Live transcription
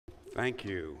Thank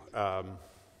you.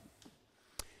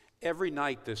 Every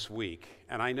night this week,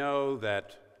 and I know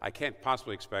that I can't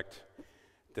possibly expect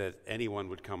that anyone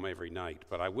would come every night,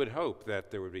 but I would hope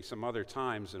that there would be some other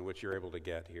times in which you're able to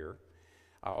get here.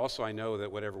 Also, I know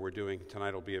that whatever we're doing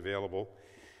tonight will be available.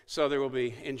 So there will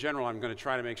be, in general, I'm going to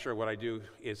try to make sure what I do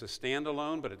is a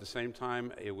standalone, but at the same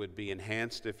time, it would be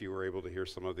enhanced if you were able to hear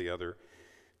some of the other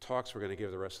talks we're going to give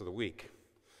the rest of the week.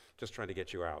 Just trying to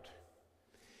get you out.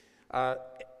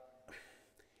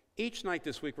 Each night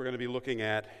this week, we're going to be looking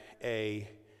at a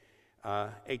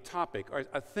topic, or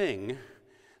a thing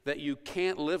that you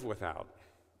can't live without.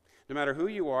 No matter who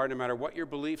you are, no matter what your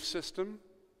belief system,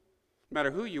 no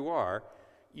matter who you are,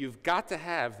 you've got to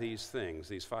have these things,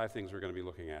 these 5 things we're going to be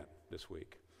looking at this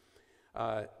week.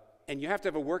 And you have to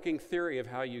have a working theory of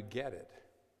how you get it.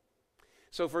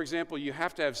 So, for example, you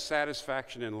have to have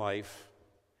satisfaction in life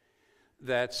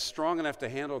that's strong enough to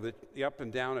handle the up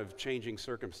and down of changing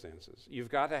circumstances. You've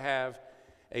got to have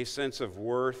a sense of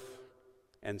worth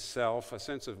and self, a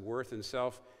sense of worth and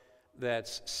self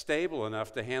that's stable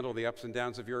enough to handle the ups and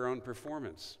downs of your own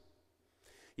performance.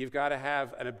 You've got to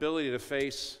have an ability to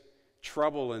face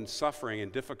trouble and suffering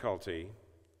and difficulty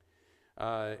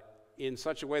in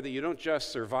such a way that you don't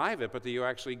just survive it, but that you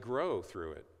actually grow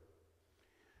through it.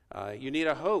 You need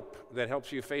a hope that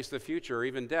helps you face the future or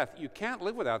even death. You can't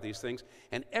live without these things,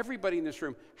 and everybody in this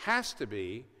room has to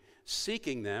be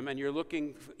seeking them, and you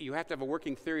have to have a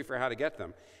working theory for how to get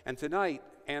them. And tonight,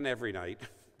 and every night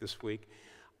this week,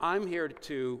 I'm here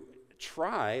to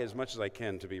try as much as I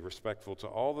can to be respectful to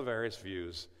all the various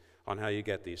views on how you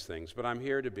get these things, but I'm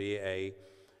here to be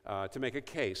to make a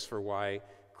case for why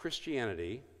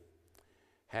Christianity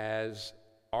has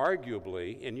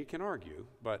arguably, and you can argue,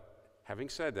 but having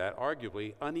said that,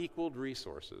 arguably unequaled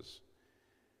resources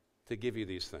to give you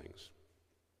these things.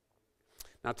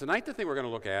 Now, tonight the thing we're going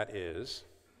to look at is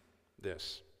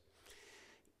this.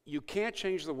 You can't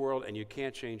change the world and you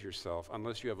can't change yourself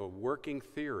unless you have a working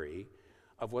theory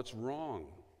of what's wrong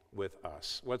with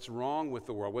us, what's wrong with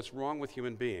the world, what's wrong with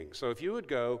human beings. So if you would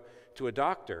go to a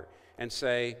doctor and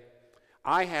say,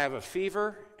 I have a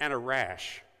fever and a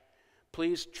rash.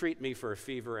 Please treat me for a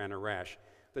fever and a rash.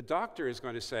 The doctor is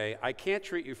going to say, I can't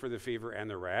treat you for the fever and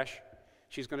the rash.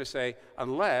 She's going to say,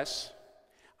 unless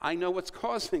I know what's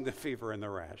causing the fever and the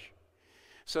rash.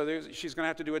 So she's going to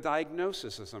have to do a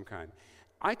diagnosis of some kind.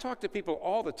 I talk to people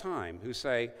all the time who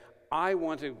say, I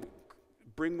want to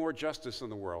bring more justice in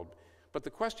the world. But the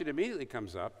question immediately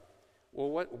comes up,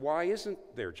 well, why isn't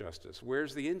there justice?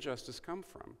 Where's the injustice come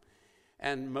from?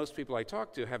 And most people I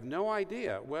talk to have no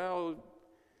idea. Well,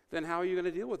 then how are you going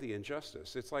to deal with the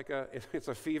injustice? It's like it's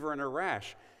a fever and a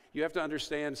rash. You have to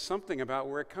understand something about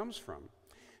where it comes from.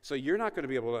 So you're not going to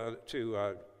be able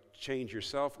to change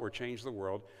yourself or change the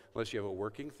world unless you have a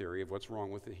working theory of what's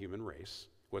wrong with the human race,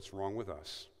 what's wrong with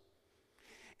us.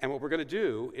 And what we're going to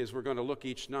do is we're going to look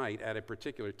each night at a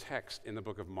particular text in the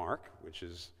book of Mark, which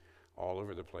is all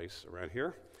over the place around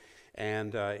here.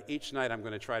 And each night I'm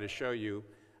going to try to show you,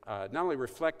 not only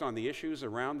reflect on the issues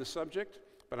around the subject,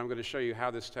 but I'm going to show you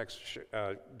how this text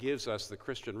gives us the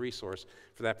Christian resource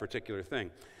for that particular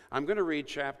thing. I'm going to read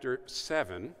chapter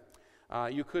 7.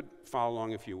 You could follow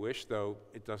along if you wish, though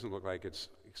it doesn't look like it's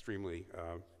extremely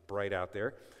bright out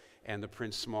there, and the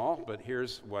print's small, but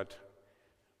here's what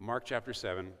Mark chapter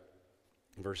 7,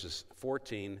 verses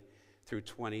 14 through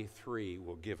 23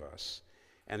 will give us.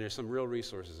 And there's some real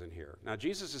resources in here. Now,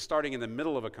 Jesus is starting in the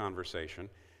middle of a conversation,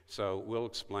 so we'll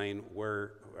explain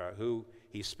who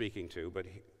he's speaking to, but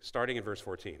starting in verse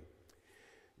 14.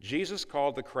 Jesus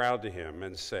called the crowd to him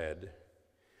and said,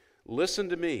 Listen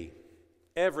to me,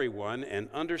 everyone, and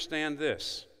understand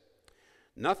this.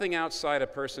 Nothing outside a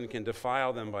person can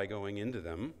defile them by going into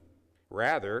them.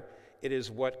 Rather, it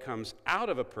is what comes out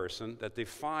of a person that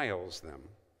defiles them.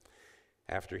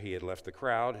 After he had left the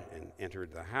crowd and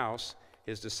entered the house,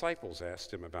 his disciples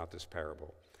asked him about this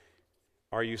parable.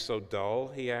 Are you so dull,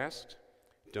 he asked.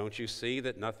 Don't you see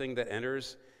that nothing that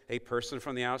enters a person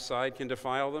from the outside can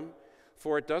defile them?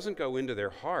 For it doesn't go into their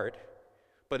heart,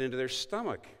 but into their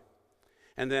stomach,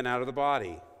 and then out of the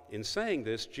body. In saying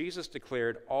this, Jesus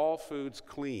declared all foods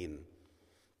clean.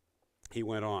 He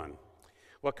went on.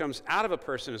 What comes out of a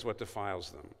person is what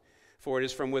defiles them. For it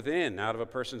is from within, out of a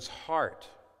person's heart,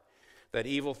 that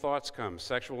evil thoughts come: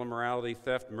 sexual immorality,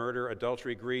 theft, murder,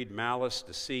 adultery, greed, malice,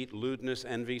 deceit, lewdness,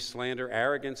 envy, slander,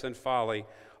 arrogance, and folly.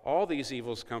 All these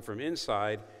evils come from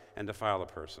inside and defile a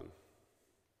person.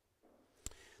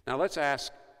 Now let's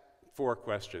ask 4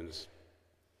 questions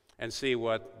and see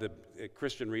what the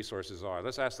Christian resources are.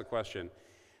 Let's ask the question,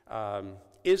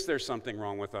 is there something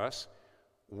wrong with us?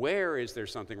 Where is there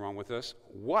something wrong with us?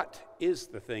 What is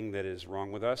the thing that is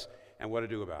wrong with us, and what to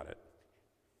do about it?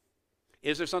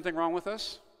 Is there something wrong with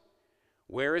us?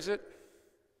 Where is it?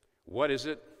 What is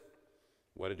it?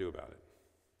 What to do about it?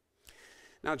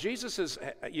 Now, Jesus is,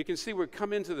 you can see, we've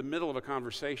come into the middle of a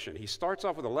conversation. He starts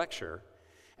off with a lecture,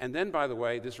 and then, by the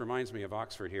way, this reminds me of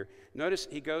Oxford here. Notice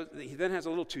he then has a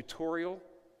little tutorial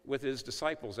with his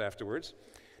disciples afterwards.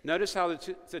 Notice how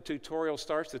the tutorial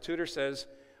starts. The tutor says,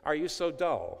 "Are you so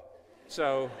dull?"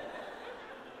 So,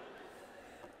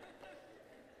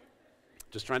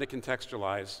 just trying to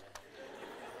contextualize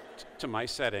to my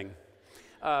setting.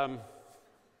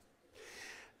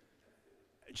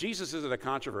 Jesus is in a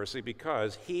controversy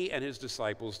because he and his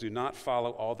disciples do not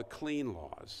follow all the clean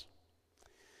laws.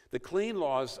 The clean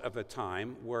laws of the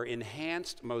time were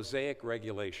enhanced Mosaic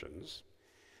regulations,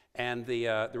 and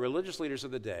the religious leaders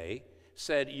of the day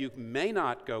said you may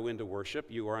not go into worship,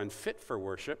 you are unfit for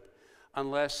worship,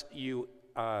 unless you,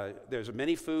 there's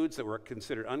many foods that were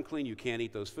considered unclean. You can't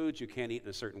eat those foods, you can't eat in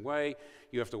a certain way,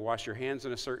 you have to wash your hands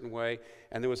in a certain way,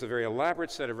 and there was a very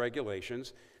elaborate set of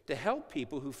regulations to help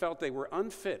people who felt they were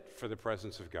unfit for the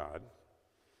presence of God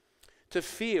to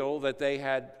feel that they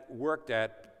had worked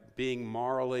at being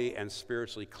morally and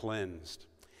spiritually cleansed.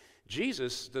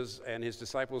 Jesus and his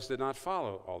disciples did not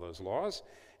follow all those laws,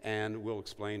 and we'll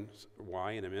explain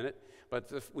why in a minute.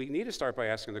 But we need to start by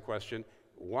asking the question,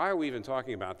 why are we even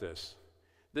talking about this?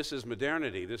 This is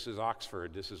modernity. This is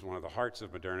Oxford. This is one of the hearts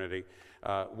of modernity.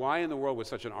 Why in the world would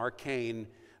such an arcane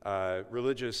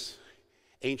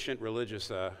ancient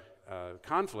religious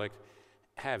conflict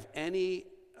have any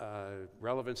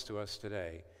relevance to us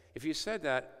today? If you said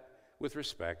that with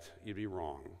respect, you'd be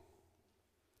wrong.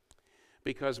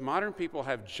 Because modern people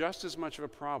have just as much of a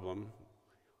problem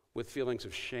with feelings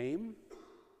of shame,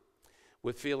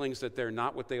 with feelings that they're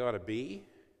not what they ought to be,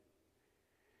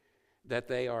 that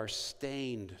they are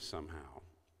stained somehow.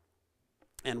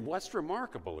 And what's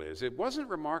remarkable is, it wasn't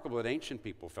remarkable that ancient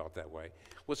people felt that way.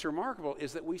 What's remarkable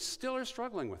is that we still are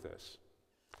struggling with this.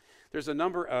 There's a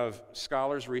number of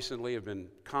scholars recently have been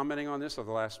commenting on this over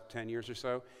the last 10 years or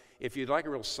so. If you'd like a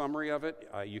real summary of it,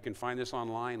 you can find this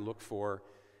online. Look for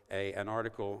an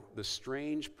article, The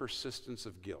Strange Persistence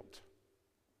of Guilt,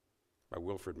 by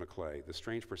Wilfred McClay, The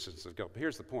Strange Persistence of Guilt. But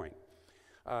here's the point.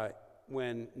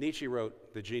 When Nietzsche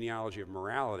wrote The Genealogy of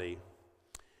Morality,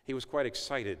 he was quite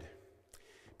excited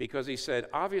because he said,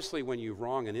 obviously when you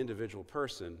wrong an individual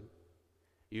person,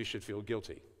 you should feel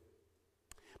guilty.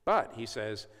 But, he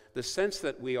says, the sense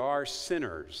that we are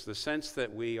sinners, the sense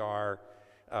that we are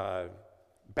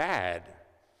bad,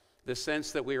 the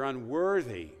sense that we are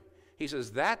unworthy, he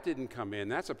says that didn't come in.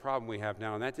 That's a problem we have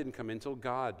now, and that didn't come in until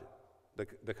God,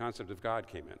 the concept of God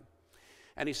came in.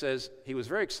 And he says, he was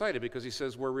very excited because he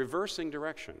says, we're reversing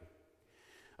direction.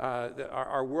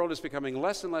 Our world is becoming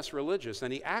less and less religious.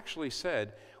 And he actually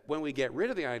said, when we get rid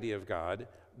of the idea of God,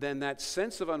 then that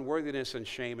sense of unworthiness and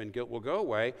shame and guilt will go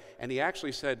away. And he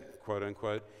actually said, quote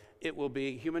unquote, it will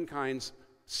be humankind's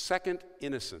second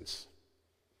innocence.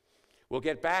 We'll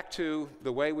get back to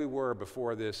the way we were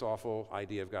before this awful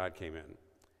idea of God came in.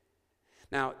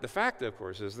 Now, the fact, of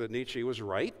course, is that Nietzsche was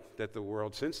right, that the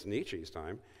world, since Nietzsche's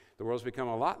time, the world's become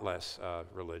a lot less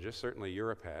religious. Certainly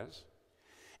Europe has.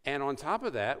 And on top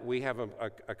of that, we have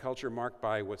a culture marked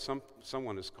by what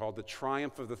someone has called the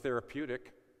triumph of the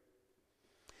therapeutic,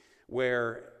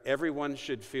 where everyone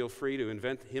should feel free to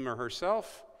invent him or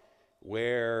herself,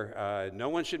 where no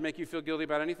one should make you feel guilty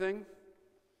about anything,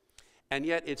 and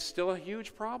yet it's still a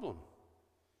huge problem.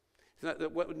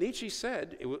 What Nietzsche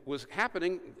said was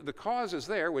happening, the cause is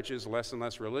there, which is less and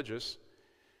less religious.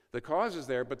 The cause is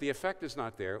there, but the effect is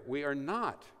not there. We are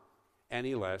not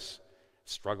any less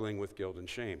struggling with guilt and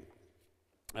shame.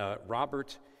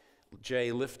 Robert J.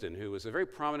 Lifton, who was a very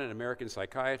prominent American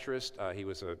psychiatrist, he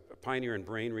was a pioneer in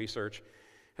brain research,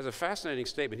 has a fascinating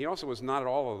statement. He also was not at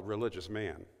all a religious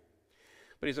man.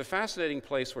 But he's a fascinating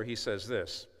place where he says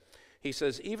this. He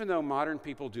says, even though modern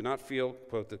people do not feel,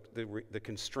 quote, the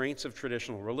constraints of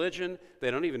traditional religion,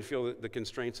 they don't even feel the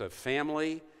constraints of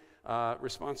family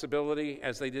responsibility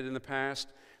as they did in the past,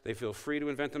 they feel free to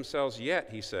invent themselves, yet,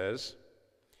 he says,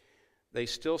 they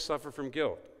still suffer from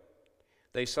guilt.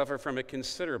 They suffer from it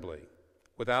considerably,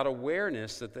 without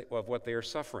awareness of what they are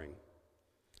suffering.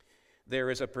 There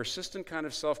is a persistent kind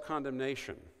of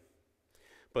self-condemnation,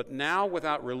 but now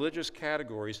without religious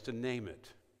categories to name it.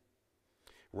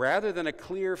 Rather than a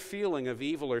clear feeling of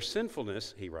evil or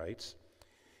sinfulness, he writes,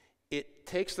 it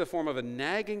takes the form of a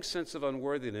nagging sense of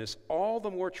unworthiness, all the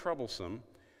more troublesome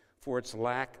for its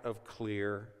lack of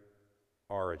clear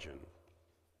origin.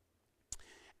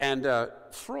 And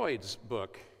Freud's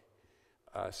book,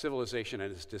 Civilization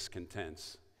and Its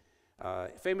Discontents.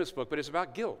 Famous book, but it's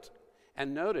about guilt.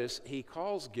 And notice he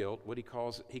calls guilt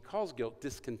guilt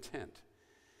discontent.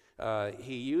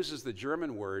 He uses the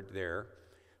German word there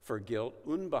for guilt,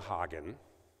 Unbehagen,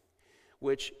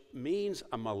 which means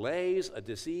a malaise, a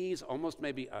disease, almost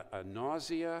maybe a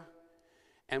nausea.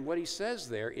 And what he says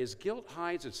there is guilt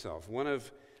hides itself. One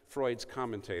of Freud's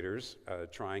commentators,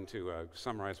 trying to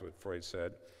summarize what Freud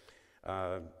said,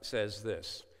 says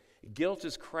this: guilt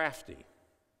is crafty.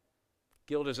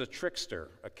 Guilt is a trickster,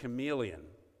 a chameleon.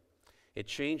 It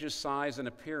changes size and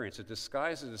appearance. It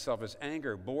disguises itself as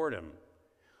anger, boredom,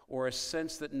 or a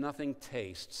sense that nothing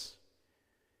tastes.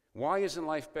 Why isn't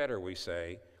life better, we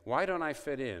say? Why don't I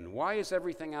fit in? Why is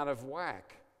everything out of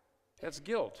whack? That's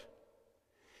guilt.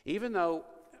 Even though,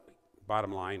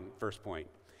 bottom line, first point,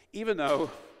 even though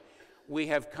we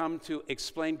have come to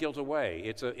explain guilt away,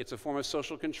 it's a form of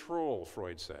social control,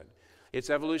 Freud said. It's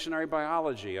evolutionary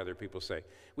biology, other people say.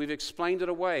 We've explained it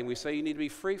away, and we say you need to be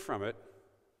free from it.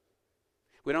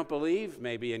 We don't believe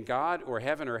maybe in God or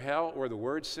heaven or hell or the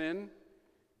word sin,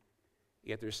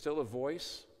 yet there's still a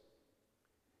voice,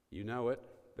 you know it,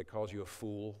 that calls you a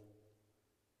fool,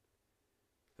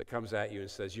 that comes at you and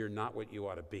says you're not what you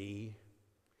ought to be.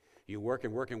 You work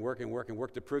and work and work and work and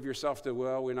work to prove yourself to,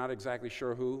 well, we're not exactly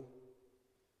sure who.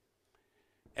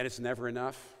 And it's never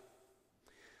enough.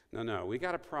 No, we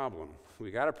got a problem.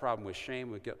 We got a problem with shame,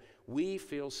 with guilt. We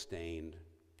feel stained.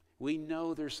 We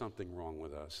know there's something wrong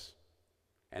with us.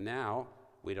 And now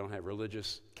we don't have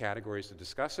religious categories to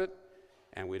discuss it,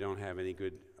 and we don't have any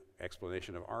good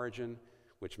explanation of origin,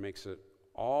 which makes it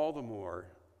all the more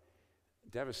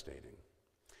devastating.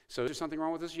 So is there something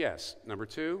wrong with us? Yes. Number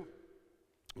two,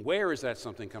 where is that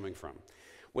something coming from?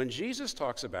 When Jesus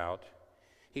talks about,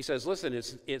 he says, listen,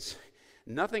 it's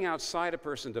nothing outside a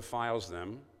person defiles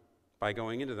them by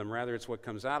going into them. Rather, it's what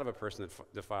comes out of a person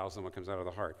that defiles them, what comes out of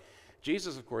the heart.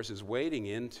 Jesus, of course, is wading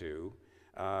into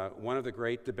one of the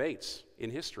great debates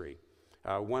in history.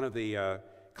 One of the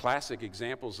classic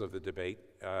examples of the debate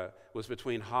was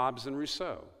between Hobbes and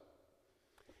Rousseau.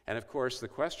 And of course, the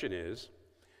question is,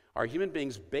 are human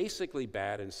beings basically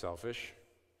bad and selfish?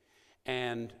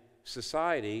 And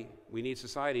society, we need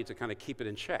society to kind of keep it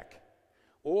in check.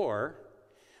 Or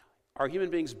are human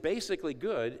beings basically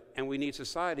good and we need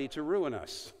society to ruin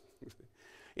us?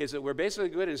 Is it we're basically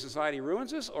good and society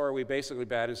ruins us, or are we basically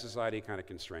bad and society kind of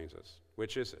constrains us?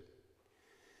 Which is it?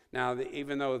 Now,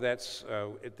 even though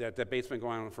that debate's been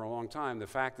going on for a long time, the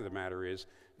fact of the matter is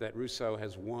that Rousseau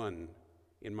has won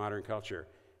in modern culture.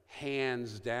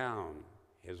 Hands down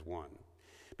has won.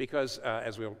 Because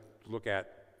as we'll look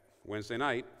at Wednesday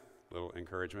night, a little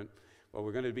encouragement, what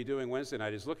we're going to be doing Wednesday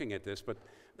night is looking at this, but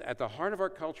at the heart of our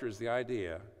culture is the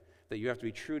idea that you have to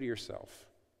be true to yourself.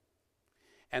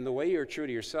 And the way you're true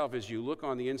to yourself is you look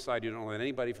on the inside, you don't let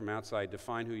anybody from outside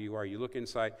define who you are. You look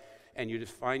inside and you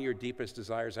define your deepest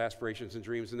desires, aspirations, and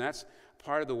dreams, and that's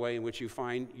part of the way in which you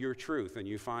find your truth and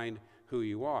you find who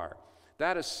you are.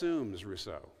 That assumes,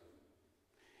 Rousseau,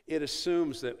 it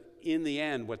assumes that in the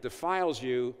end what defiles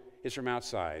you is from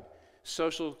outside.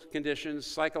 Social conditions,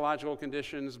 psychological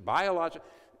conditions, biological,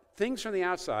 things from the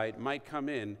outside might come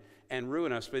in and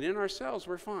ruin us, but in ourselves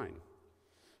we're fine.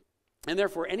 And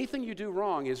therefore, anything you do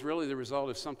wrong is really the result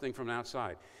of something from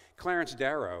outside. Clarence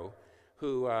Darrow,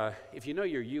 who, if you know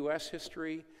your U.S.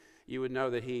 history, you would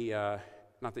know that he,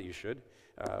 not that you should,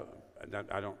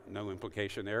 I don't know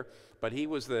implication there, but he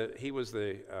was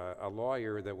a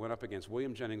lawyer that went up against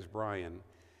William Jennings Bryan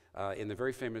in the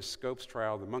very famous Scopes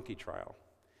trial, the monkey trial,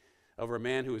 over a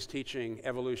man who was teaching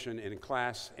evolution in a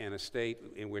class in a state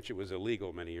in which it was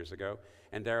illegal many years ago.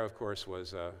 And Darrow, of course,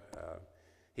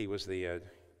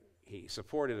 he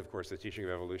supported, of course, the teaching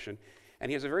of evolution. And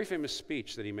he has a very famous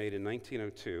speech that he made in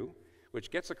 1902,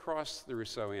 which gets across the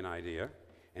Rousseauian idea.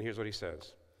 And here's what he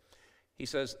says. He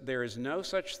says, "There is no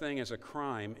such thing as a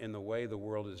crime in the way the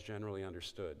world is generally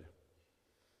understood.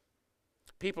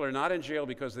 People are not in jail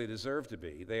because they deserve to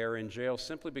be. They are in jail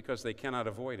simply because they cannot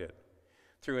avoid it,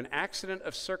 through an accident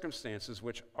of circumstances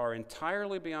which are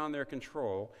entirely beyond their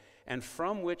control and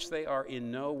from which they are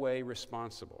in no way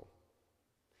responsible.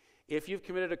 If you've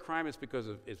committed a crime, it's because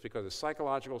of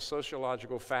psychological,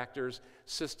 sociological factors,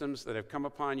 systems that have come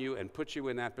upon you and put you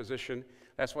in that position.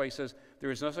 That's why he says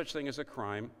there is no such thing as a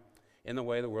crime in the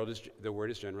way the word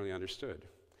is generally understood."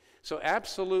 So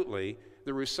absolutely,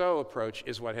 the Rousseau approach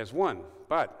is what has won.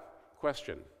 But,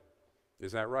 question,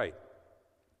 is that right?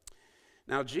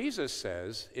 Now, Jesus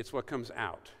says it's what comes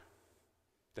out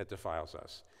that defiles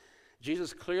us.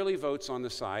 Jesus clearly votes on the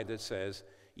side that says,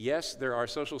 yes, there are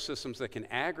social systems that can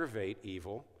aggravate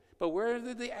evil, but where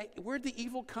did the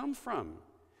evil come from?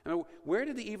 I mean, where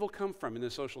did the evil come from in the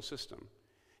social system?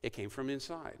 It came from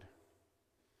inside.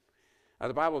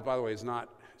 The Bible, by the way, is not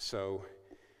so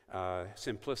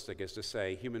simplistic as to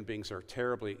say human beings are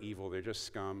terribly evil, they're just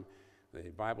scum. The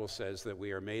Bible says that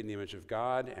we are made in the image of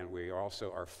God, and we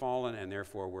also are fallen, and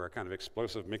therefore we're a kind of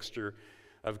explosive mixture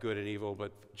of good and evil.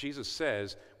 But Jesus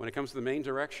says, when it comes to the main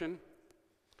direction,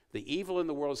 the evil in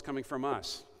the world is coming from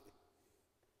us.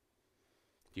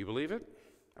 Do you believe it?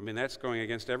 I mean, that's going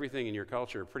against everything in your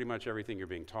culture, pretty much everything you're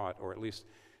being taught, or at least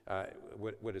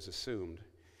what is assumed.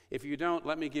 If you don't,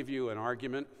 let me give you an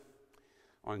argument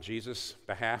on Jesus'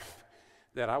 behalf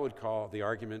that I would call the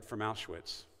argument from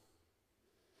Auschwitz.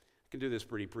 I can do this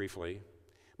pretty briefly.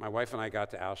 My wife and I got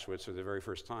to Auschwitz for the very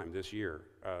first time this year,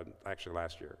 actually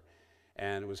last year,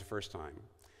 and it was the first time.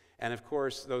 And of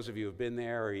course, those of you who have been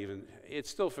there, or even, it's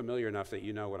still familiar enough that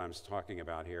you know what I'm talking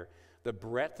about here. The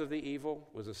breadth of the evil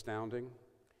was astounding.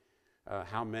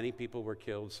 How many people were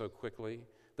killed so quickly.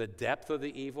 The depth of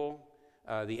the evil,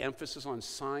 the emphasis on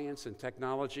science and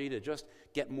technology to just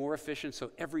get more efficient,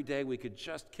 so every day we could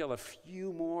just kill a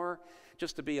few more,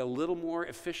 just to be a little more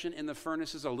efficient in the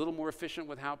furnaces, a little more efficient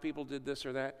with how people did this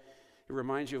or that. It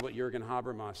reminds you of what Jürgen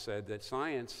Habermas said, that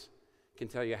science can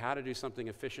tell you how to do something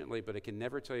efficiently, but it can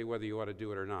never tell you whether you ought to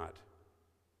do it or not.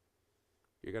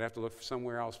 You're going to have to look for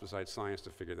somewhere else besides science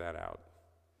to figure that out.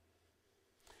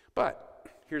 But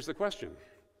here's the question.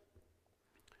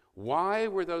 Why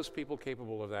were those people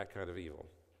capable of that kind of evil?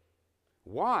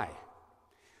 Why?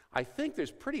 I think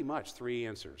there's pretty much three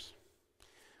answers.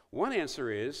 One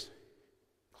answer is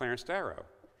Clarence Darrow.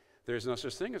 There's no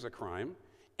such thing as a crime.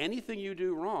 Anything you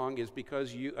do wrong is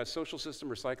because a social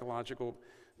system or psychological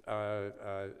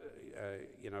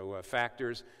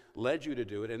factors led you to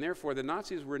do it, and therefore the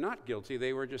Nazis were not guilty.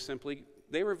 They were just simply,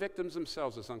 they were victims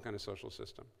themselves of some kind of social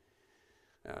system.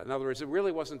 In other words, it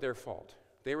really wasn't their fault.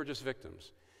 They were just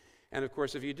victims. And of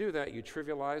course, if you do that, you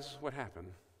trivialize what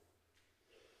happened.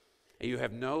 And you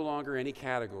have no longer any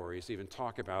categories to even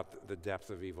talk about the depth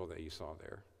of evil that you saw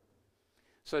there.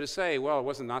 So to say, well, it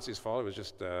wasn't Nazis' fault, it was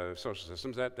just social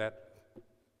systems, that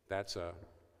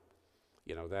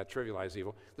trivialized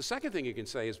evil. The second thing you can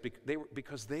say is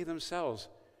because they themselves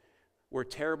were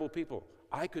terrible people.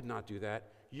 I could not do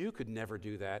that. You could never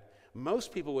do that.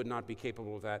 Most people would not be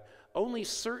capable of that. Only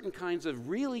certain kinds of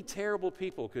really terrible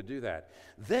people could do that.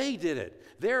 They did it.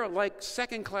 They're like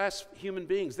second-class human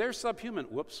beings. They're subhuman.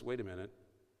 Whoops, wait a minute.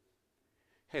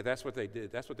 Hey, that's what they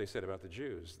did. That's what they said about the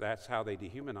Jews. That's how they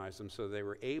dehumanized them, so they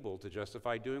were able to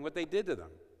justify doing what they did to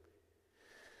them.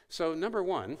 So number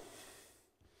one,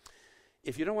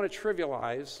 if you don't want to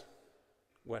trivialize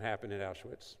what happened at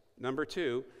Auschwitz. Number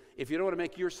two, if you don't want to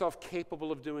make yourself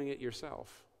capable of doing it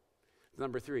yourself.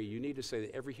 Number three, you need to say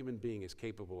that every human being is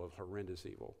capable of horrendous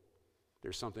evil.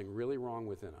 There's something really wrong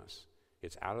within us.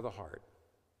 It's out of the heart.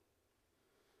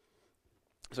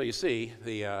 So you see,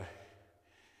 the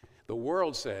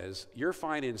world says, you're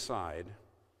fine inside.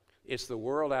 It's the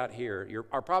world out here.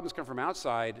 Our problems come from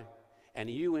outside, and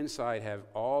you inside have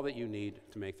all that you need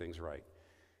to make things right.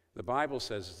 The Bible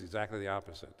says it's exactly the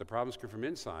opposite. The problems come from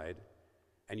inside,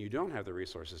 and you don't have the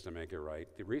resources to make it right.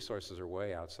 The resources are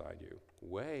way outside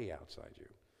you,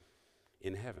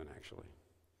 in heaven, actually.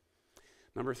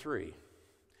 Number three,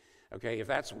 okay, if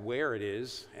that's where it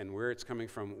is and where it's coming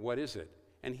from, what is it?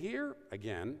 And here,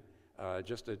 again,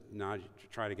 just to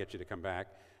try to get you to come back,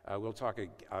 we'll talk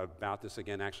about this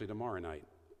again actually tomorrow night.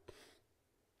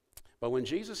 But when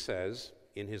Jesus says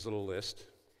in his little list,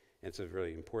 and it's a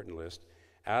really important list,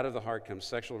 out of the heart comes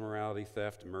sexual immorality,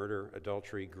 theft, murder,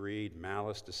 adultery, greed,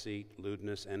 malice, deceit,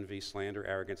 lewdness, envy, slander,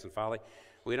 arrogance, and folly.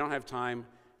 We don't have time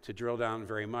to drill down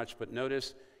very much, but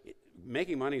notice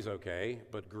making money is okay,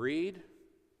 but greed,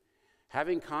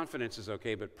 having confidence is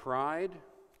okay, but pride,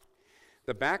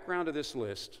 the background of this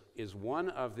list is one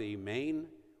of the main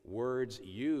words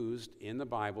used in the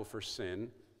Bible for sin.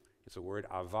 It's a word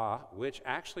avah, which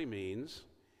actually means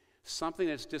something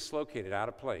that's dislocated, out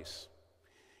of place.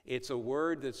 It's a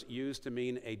word that's used to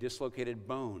mean a dislocated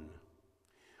bone.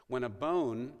 When a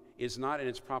bone is not in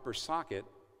its proper socket,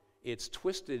 it's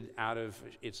twisted out of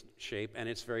its shape and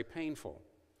it's very painful.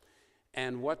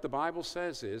 And what the Bible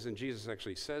says is, and Jesus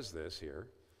actually says this here,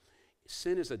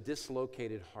 sin is a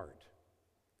dislocated heart.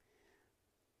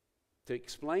 To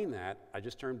explain that, I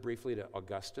just turned briefly to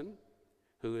Augustine,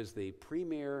 who is the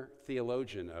premier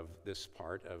theologian of this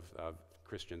part of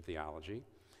Christian theology.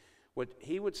 What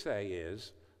he would say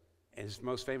is, his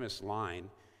most famous line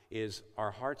is,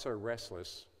 our hearts are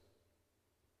restless.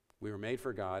 We were made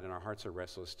for God, and our hearts are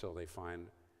restless till they find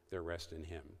their rest in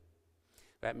him.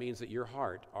 That means that your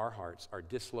heart, our hearts, are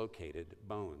dislocated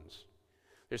bones.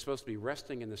 They're supposed to be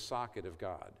resting in the socket of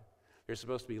God. They're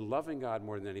supposed to be loving God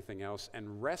more than anything else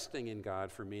and resting in God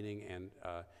for meaning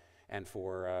and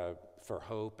for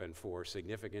hope and for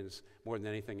significance more than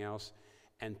anything else.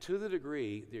 And to the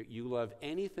degree that you love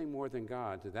anything more than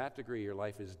God, to that degree your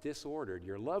life is disordered.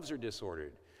 Your loves are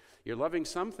disordered. You're loving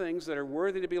some things that are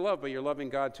worthy to be loved, but you're loving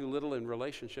God too little in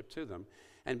relationship to them.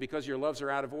 And because your loves are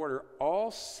out of order,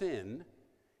 all sin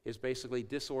is basically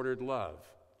disordered love.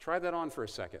 Try that on for a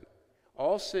second.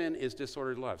 All sin is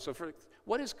disordered love. So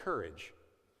what is courage?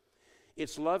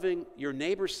 It's loving your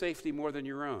neighbor's safety more than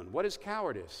your own. What is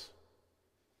cowardice?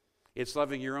 It's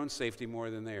loving your own safety more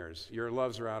than theirs. Your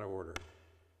loves are out of order.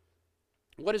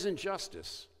 What is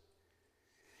injustice?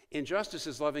 Injustice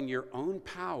is loving your own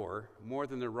power more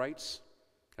than the rights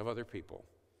of other people.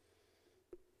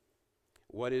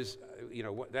 What is,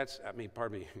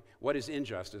 what is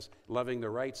injustice? Loving the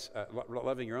rights,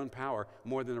 loving your own power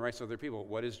more than the rights of other people.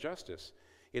 What is justice?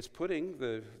 It's putting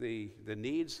the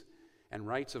needs and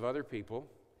rights of other people,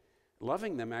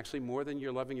 loving them actually more than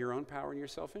you're loving your own power and your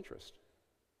self-interest.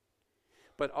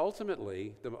 But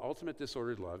ultimately, the ultimate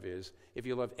disordered love is if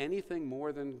you love anything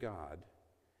more than God,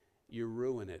 you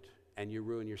ruin it and you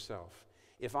ruin yourself.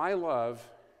 If I love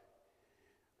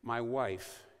my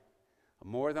wife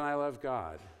more than I love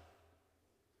God,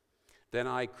 then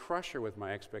I crush her with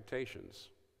my expectations.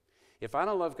 If I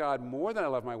don't love God more than I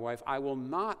love my wife, I will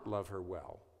not love her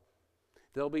well.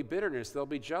 There'll be bitterness, there'll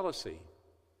be jealousy,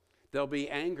 there'll be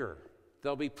anger,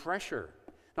 there'll be pressure.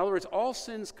 In other words, all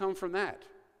sins come from that.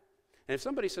 And if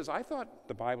somebody says, I thought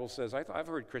the Bible says, I've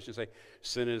heard Christians say,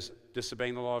 sin is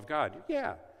disobeying the law of God.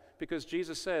 Yeah, because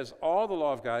Jesus says all the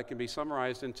law of God can be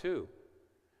summarized in two.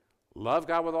 Love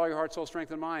God with all your heart, soul,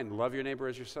 strength, and mind. Love your neighbor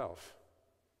as yourself.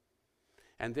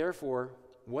 And therefore,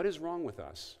 what is wrong with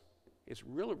us? It's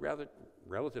really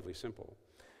relatively simple.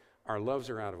 Our loves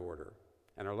are out of order.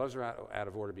 And our loves are out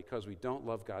of order because we don't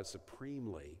love God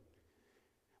supremely.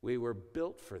 We were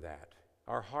built for that.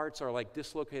 Our hearts are like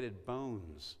dislocated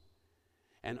bones.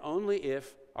 And only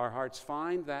if our hearts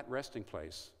find that resting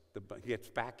place, gets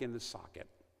back in the socket,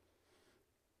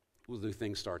 will do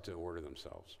things start to order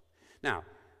themselves. Now,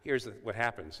 here's what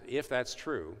happens. If that's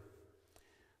true,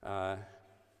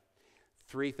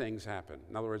 three things happen.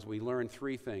 In other words, we learn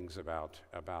three things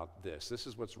about this. This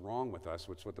is what's wrong with us,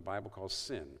 which is what the Bible calls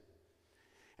sin.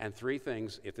 And three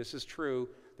things, if this is true,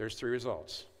 there's three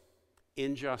results.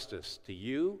 Injustice to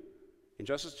you,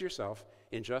 injustice to yourself,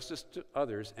 injustice to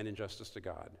others, and injustice to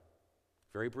God.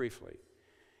 Very briefly,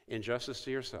 injustice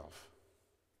to yourself.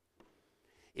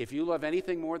 If you love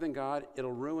anything more than God,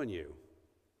 it'll ruin you.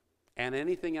 And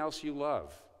anything else you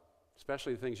love,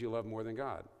 especially the things you love more than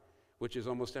God, which is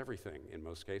almost everything in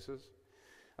most cases.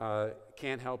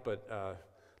 Can't help but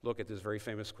look at this very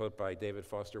famous quote by David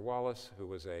Foster Wallace, who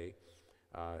was a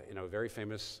very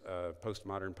famous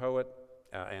postmodern poet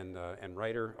and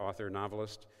writer, author,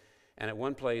 novelist. And at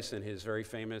one place in his very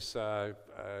famous,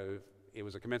 it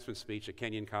was a commencement speech at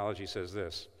Kenyon College, he says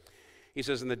this. He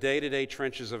says, in the day-to-day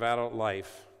trenches of adult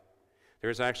life, there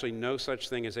is actually no such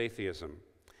thing as atheism.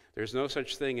 There's no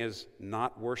such thing as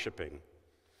not worshiping.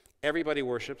 Everybody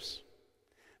worships.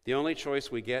 The only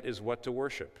choice we get is what to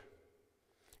worship.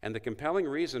 And the compelling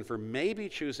reason for maybe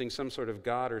choosing some sort of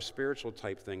God or spiritual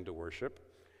type thing to worship,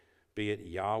 be it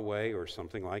Yahweh or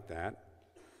something like that,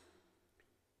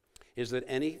 is that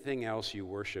anything else you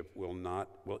worship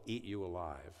will eat you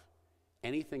alive.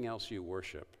 Anything else you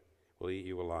worship will eat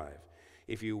you alive.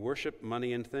 If you worship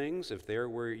money and things, if they're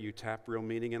where you tap real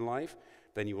meaning in life,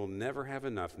 then you will never have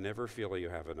enough, never feel you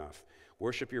have enough.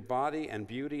 Worship your body and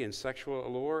beauty and sexual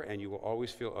allure, and you will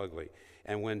always feel ugly.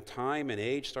 And when time and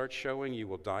age start showing, you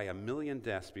will die a million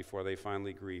deaths before they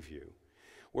finally grieve you.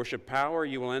 Worship power,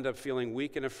 you will end up feeling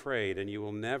weak and afraid, and you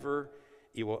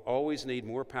will always need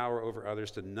more power over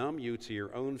others to numb you to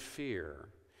your own fear.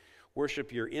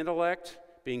 Worship your intellect,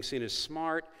 being seen as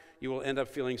smart, you will end up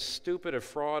feeling stupid, a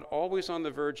fraud, always on the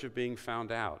verge of being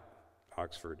found out.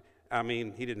 Oxford.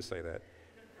 He didn't say that.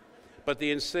 But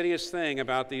the insidious thing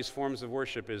about these forms of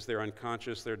worship is they're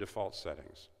unconscious, they're default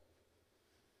settings.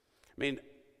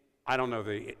 I don't know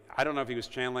if he was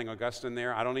channeling Augustine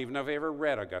there. I don't even know if he ever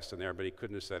read Augustine there, but he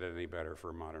couldn't have said it any better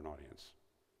for a modern audience.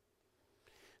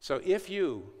 So if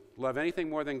you love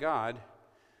anything more than God,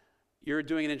 you're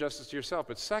doing an injustice to yourself.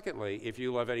 But secondly, if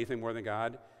you love anything more than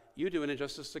God, you do an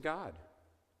injustice to God.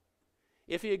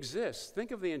 If he exists, think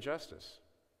of the injustice.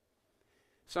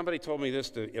 Somebody told me this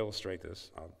to illustrate this.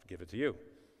 I'll give it to you.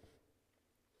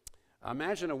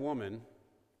 Imagine a woman,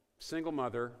 single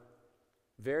mother,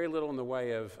 very little in the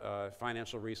way of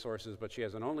financial resources, but she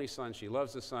has an only son. She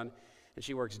loves the son, And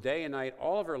she works day and night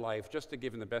all of her life just to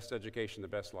give him the best education, the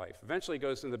best life. Eventually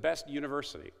goes to the best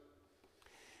university.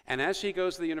 And as she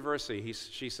goes to the university,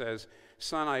 she says,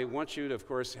 son, I want you to, of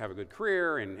course, have a good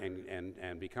career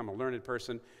and become a learned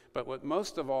person. But what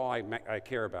most of all I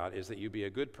care about is that you be a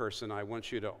good person. I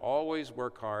want you to always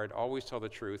work hard, always tell the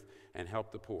truth, and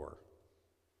help the poor.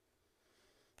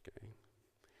 Okay.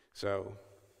 So,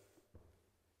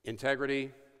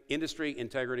 integrity, industry,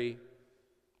 integrity,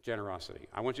 generosity.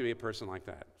 I want you to be a person like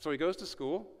that. So he goes to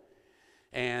school,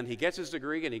 and he gets his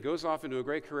degree, and he goes off into a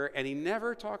great career, and he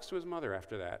never talks to his mother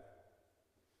after that.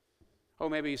 Oh,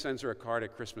 maybe he sends her a card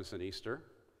at Christmas and Easter.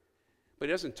 But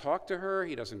he doesn't talk to her,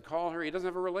 he doesn't call her, he doesn't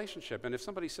have a relationship. And if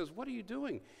somebody says, what are you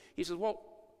doing? He says, well,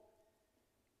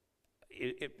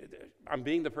 I'm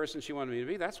being the person she wanted me to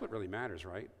be. That's what really matters,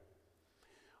 right?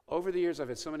 Over the years, I've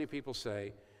had so many people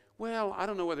say, well, I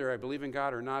don't know whether I believe in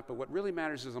God or not, but what really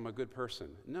matters is I'm a good person.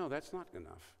 No, that's not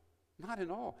enough. Not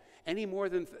at all. Any more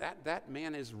than that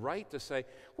man is right to say,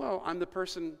 well, I'm the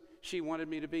person she wanted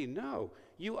me to be. No,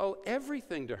 you owe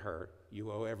everything to her.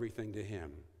 You owe everything to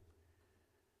him.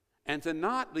 And to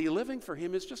not be living for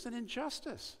him is just an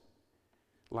injustice.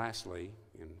 Lastly,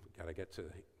 and we've got to get to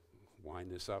wind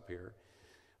this up here,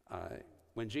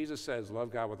 when Jesus says,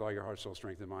 love God with all your heart, soul,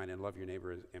 strength, and mind, and love your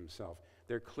neighbor as himself,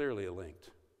 they're clearly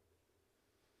linked.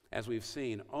 As we've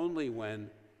seen, only when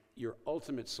your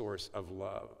ultimate source of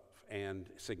love and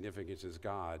significance is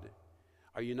God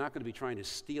are you not going to be trying to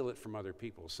steal it from other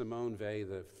people. Simone Weil,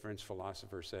 the French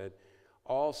philosopher, said,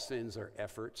 all sins are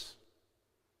efforts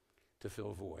to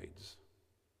fill voids.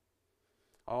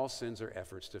 All sins are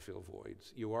efforts to fill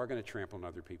voids. You are going to trample on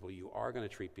other people. You are going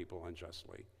to treat people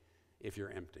unjustly if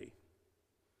you're empty.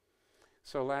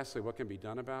 So lastly, what can be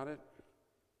done about it?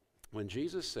 When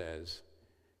Jesus says,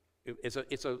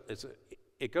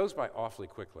 it goes by awfully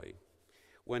quickly.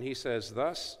 When he says,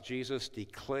 thus Jesus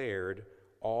declared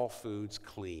all foods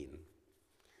clean.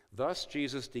 Thus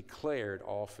Jesus declared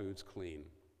all foods clean.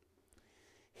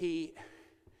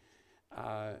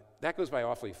 That goes by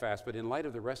awfully fast, but in light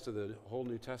of the rest of the whole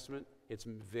New Testament, it's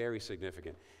very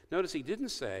significant. Notice he didn't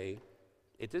say,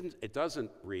 it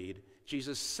doesn't read,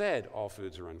 Jesus said all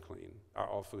foods are unclean, or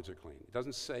all foods are clean. It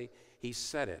doesn't say, he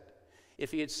said it.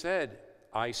 If he had said,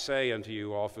 I say unto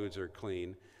you all foods are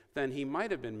clean, then he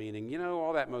might have been meaning,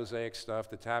 all that Mosaic stuff,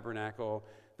 the tabernacle,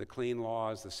 the clean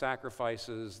laws, the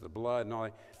sacrifices, the blood, and all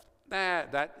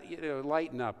that,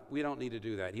 lighten up. We don't need to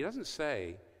do that. He doesn't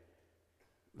say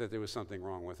that there was something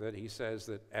wrong with it. He says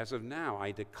that as of now,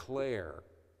 I declare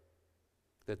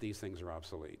that these things are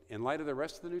obsolete. In light of the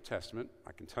rest of the New Testament,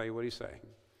 I can tell you what he's saying.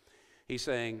 He's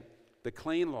saying the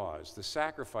clean laws, the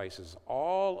sacrifices,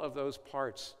 all of those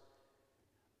parts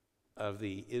of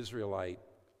the Israelite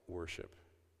worship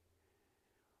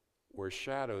were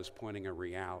shadows pointing to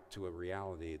a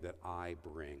reality that I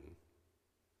bring.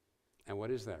 And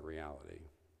what is that reality?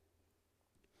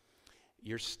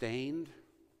 You're stained.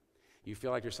 You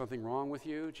feel like there's something wrong with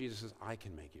you. Jesus says, I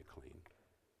can make you clean.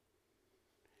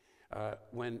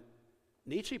 When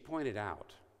Nietzsche pointed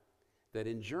out that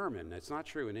in German, it's not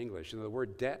true in English, the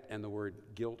word debt and the word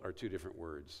guilt are two different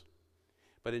words.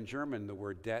 But in German, the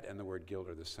word debt and the word guilt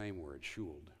are the same word,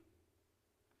 Schuld.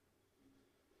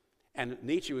 And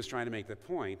Nietzsche was trying to make the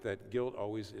point that guilt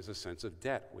always is a sense of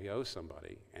debt. We owe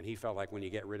somebody. And he felt like when you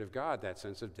get rid of God, that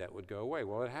sense of debt would go away.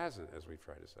 Well, it hasn't, as we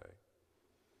try to say.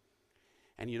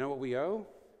 And you know what we owe?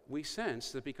 We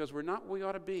sense that because we're not what we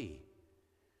ought to be,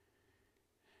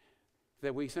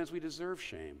 that we sense we deserve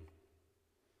shame.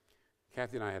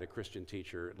 Kathy and I had a Christian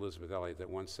teacher, Elizabeth Elliott, that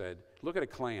once said, look at a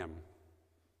clam.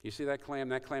 You see that clam?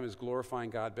 That clam is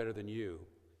glorifying God better than you.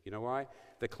 You know why?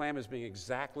 The clam is being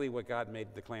exactly what God made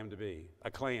the clam to be, a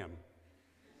clam.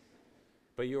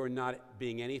 But you are not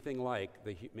being anything like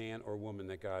the man or woman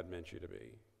that God meant you to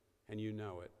be, and you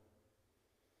know it.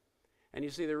 And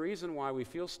you see, the reason why we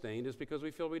feel stained is because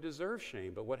we feel we deserve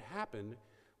shame. But what happened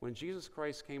when Jesus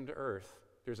Christ came to earth,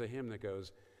 there's a hymn that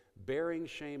goes, bearing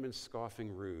shame and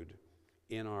scoffing rude,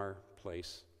 in our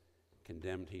place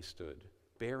condemned he stood.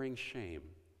 Bearing shame.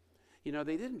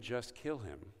 They didn't just kill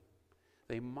him.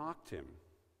 They mocked him.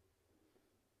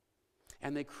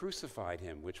 And they crucified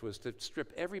him, which was to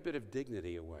strip every bit of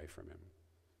dignity away from him.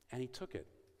 And he took it.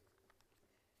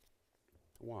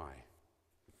 Why?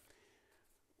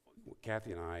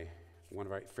 Kathy and I, one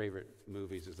of our favorite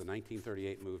movies is the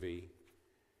 1938 movie,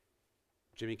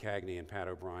 Jimmy Cagney and Pat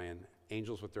O'Brien,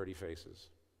 Angels with Dirty Faces.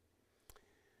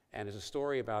 And it's a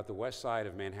story about the west side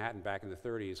of Manhattan back in the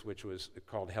 30s, which was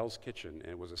called Hell's Kitchen, and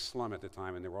it was a slum at the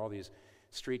time, and there were all these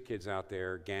street kids out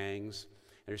there, gangs.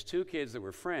 And there's two kids that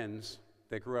were friends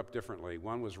that grew up differently.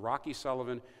 One was Rocky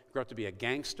Sullivan, grew up to be a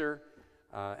gangster,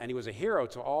 and he was a hero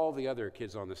to all the other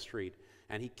kids on the street.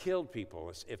 And he killed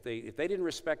people. If they didn't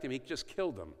respect him, he just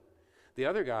killed them. The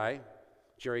other guy,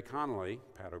 Jerry Connolly,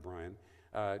 Pat O'Brien,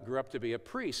 grew up to be a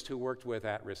priest who worked with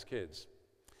at-risk kids.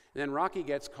 And then Rocky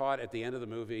gets caught at the end of the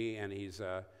movie, and he's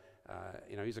a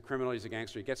criminal, he's a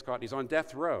gangster. He gets caught, and he's on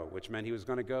death row, which meant he was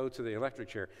going to go to the electric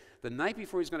chair. The night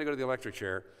before he's going to go to the electric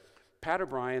chair, Pat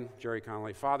O'Brien, Jerry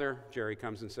Connolly, Father Jerry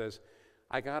comes and says,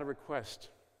 I got a request.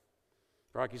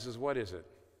 Rocky says, what is it?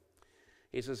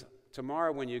 He says,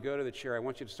 tomorrow when you go to the chair, I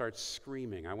want you to start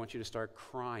screaming. I want you to start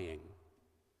crying.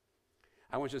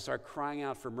 I want you to start crying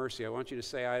out for mercy. I want you to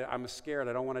say, I'm scared.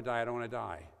 I don't want to die. I don't want to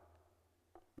die.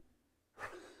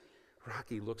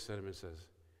 Rocky looks at him and says,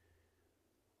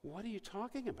 what are you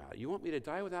talking about? You want me to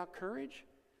die without courage?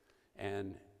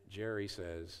 And Jerry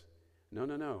says,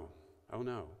 no. Oh,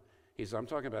 no. He says, I'm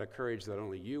talking about a courage that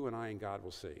only you and I and God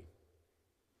will see.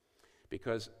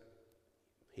 Because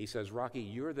he says, Rocky,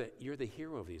 you're the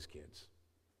hero of these kids.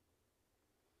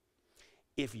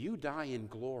 If you die in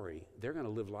glory, they're going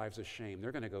to live lives of shame.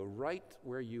 They're going to go right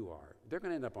where you are. They're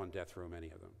going to end up on death row, many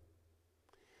of them.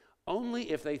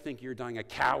 Only if they think you're dying a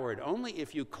coward, only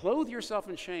if you clothe yourself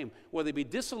in shame, will they be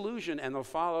disillusioned and they'll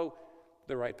follow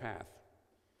the right path.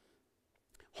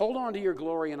 Hold on to your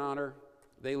glory and honor.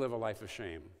 They live a life of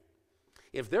shame.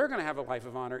 If they're going to have a life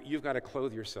of honor, you've got to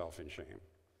clothe yourself in shame.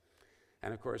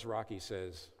 And of course, Rocky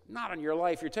says, not on your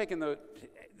life. You're taking the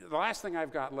last thing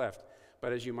I've got left.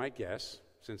 But as you might guess,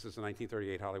 since it's a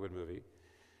 1938 Hollywood movie,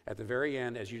 at the very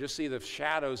end, as you just see the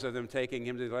shadows of them taking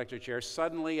him to the electric chair,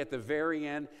 suddenly at the very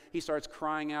end, he starts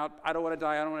crying out, I don't want to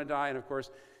die, I don't want to die. And of course,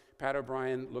 Pat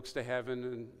O'Brien looks to heaven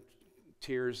and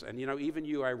tears. And even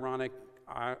you ironic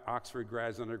Oxford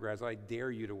grads, undergrads, I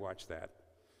dare you to watch that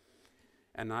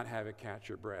and not have it catch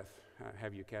your breath,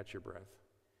 have you catch your breath.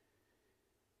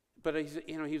 But he's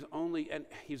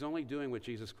only doing what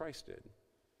Jesus Christ did.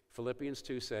 Philippians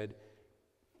 2 said,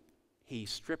 he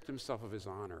stripped himself of his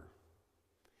honor.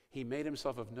 He made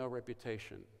himself of no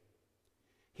reputation.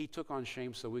 He took on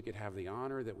shame so we could have the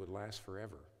honor that would last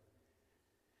forever.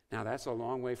 Now, that's a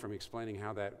long way from explaining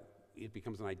how it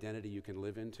becomes an identity you can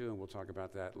live into, and we'll talk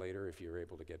about that later if you're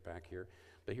able to get back here.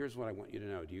 But here's what I want you to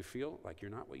know. Do you feel like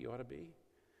you're not what you ought to be?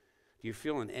 Do you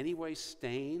feel in any way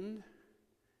stained,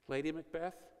 Lady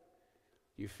Macbeth?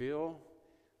 Do you feel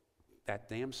that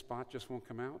damn spot just won't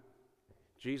come out?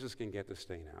 Jesus can get the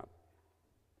stain out.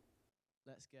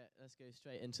 Let's go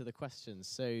straight into the questions.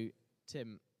 So,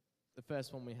 Tim, the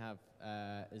first one we have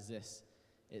is this.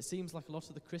 It seems like a lot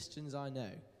of the Christians I know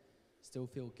still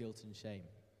feel guilt and shame.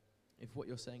 If what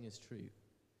you're saying is true,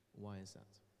 why is that?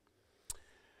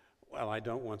 Well, I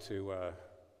don't want to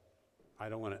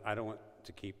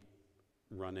keep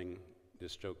running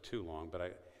this joke too long,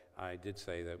 but I did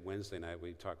say that Wednesday night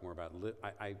we'd talk more about,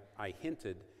 I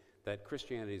hinted that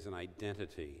Christianity is an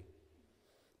identity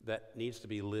that needs to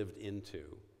be lived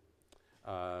into.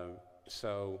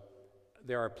 So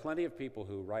there are plenty of people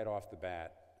who right off the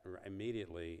bat,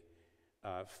 immediately,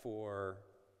 for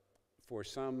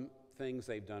some things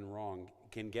they've done wrong,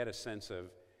 can get a sense of,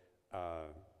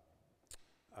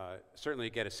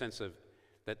 certainly get a sense of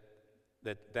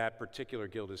that particular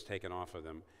guilt is taken off of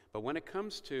them. But when it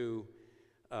comes to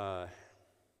the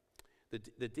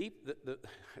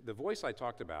voice I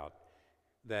talked about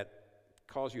that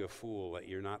calls you a fool, that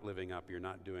you're not living up, you're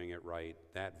not doing it right,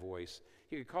 that voice,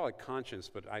 you could call it conscience,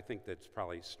 but I think that's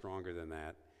probably stronger than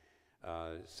that.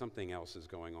 Something else is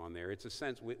going on there. It's a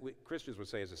sense, Christians would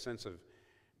say, it's a sense of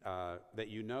that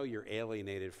you're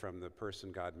alienated from the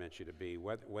person God meant you to be.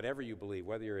 Whatever you believe,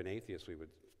 whether you're an atheist, we would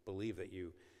believe that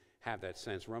you have that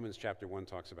sense. Romans chapter 1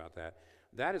 talks about that.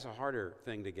 That is a harder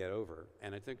thing to get over,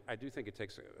 and I do think it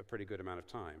takes a pretty good amount of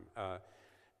time.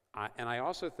 And I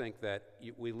also think that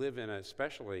we live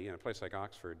especially in a place like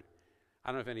Oxford. I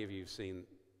don't know if any of you have seen,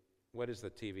 what is the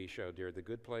TV show, dear, The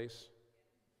Good Place?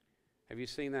 Have you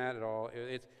seen that at all?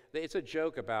 It's a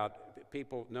joke about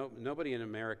people. Nobody in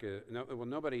America,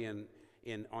 nobody on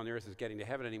earth is getting to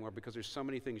heaven anymore because there's so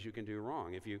many things you can do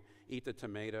wrong. If you eat the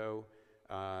tomato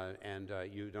and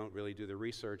you don't really do the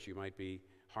research, you might be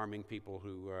harming people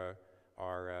who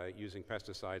are using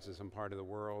pesticides in some part of the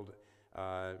world.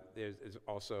 There's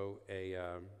also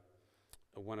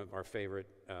one of our favorite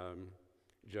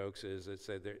jokes is it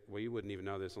said, well, you wouldn't even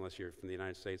know this unless you're from the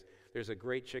United States. There's a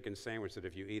great chicken sandwich that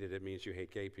if you eat it, it means you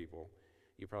hate gay people.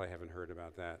 You probably haven't heard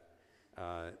about that.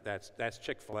 That's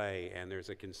Chick-fil-A, and it's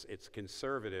a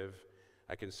conservative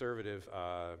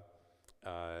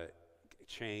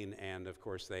chain, and of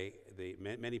course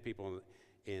many people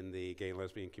in the gay and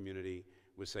lesbian community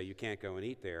would say you can't go and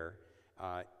eat there.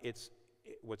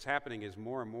 What's happening is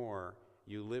more and more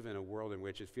you live in a world in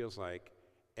which it feels like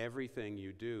everything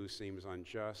you do seems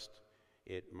unjust.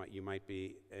 You might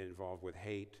be involved with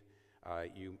hate.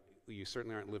 You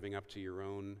certainly aren't living up to your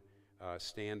own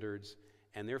standards.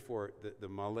 And therefore, the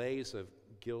malaise of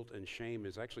guilt and shame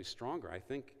is actually stronger, I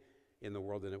think, in the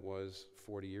world than it was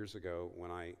 40 years ago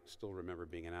when I still remember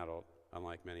being an adult,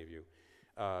 unlike many of you.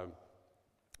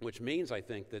 Which means, I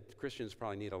think, that Christians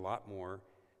probably need a lot more.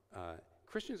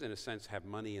 Christians, in a sense, have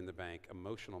money in the bank,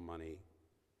 emotional money.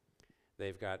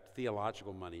 They've got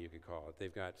theological money, you could call it.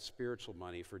 They've got spiritual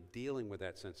money for dealing with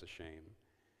that sense of shame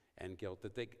and guilt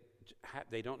that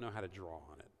they don't know how to draw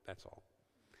on it. That's all.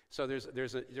 So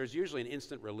there's usually an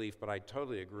instant relief, but I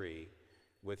totally agree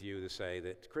with you to say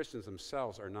that Christians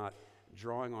themselves are not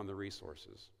drawing on the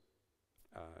resources,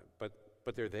 but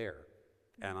they're there.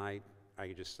 And I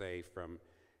can just say from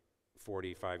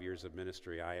 45 years of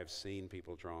ministry, I have seen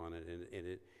people draw on it,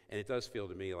 and it does feel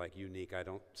to me like unique.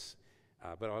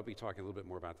 But I'll be talking a little bit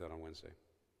more about that on Wednesday.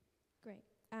 Great.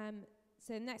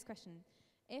 So the next question.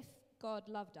 If God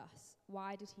loved us,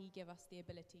 why did he give us the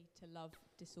ability to love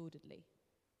disorderly?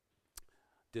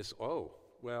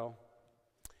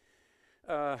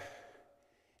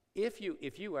 If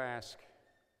you ask,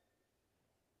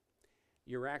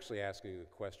 you're actually asking a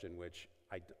question which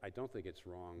I don't think it's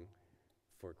wrong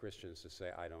for Christians to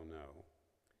say, I don't know.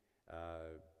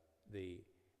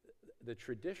 The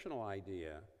traditional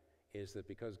idea is that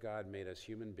because God made us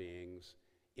human beings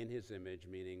in his image,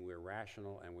 meaning we're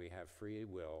rational and we have free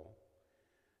will,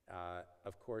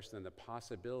 of course, then the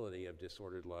possibility of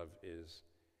disordered love is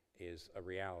a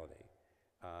reality.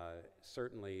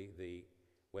 Certainly,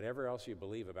 whatever else you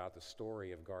believe about the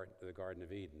story of the Garden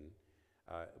of Eden,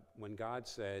 when God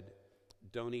said,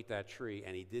 don't eat that tree,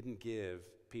 and he didn't give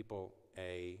people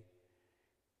a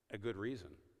good reason.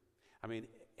 I mean,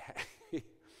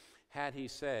 had he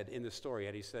said in the story,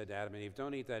 had he said to Adam and Eve,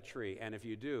 don't eat that tree, and if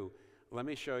you do, let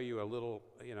me show you a little,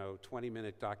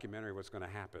 20-minute documentary of what's going to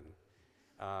happen.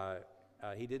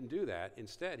 He didn't do that.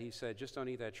 Instead, he said, just don't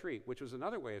eat that tree, which was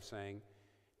another way of saying,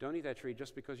 don't eat that tree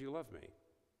just because you love me.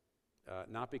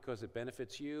 Not because it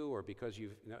benefits you or because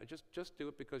just do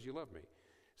it because you love me.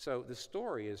 So the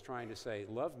story is trying to say,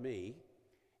 love me,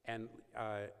 and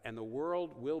the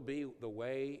world will be the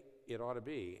way it ought to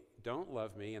be. Don't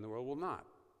love me, and the world will not.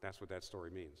 That's what that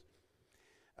story means.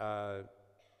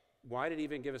 Why did he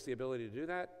even give us the ability to do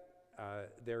that?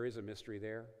 There is a mystery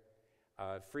there.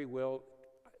 Free will.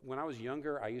 When I was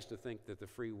younger, I used to think that the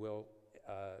free will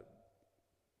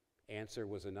answer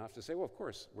was enough to say, well, of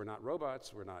course, we're not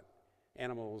robots, we're not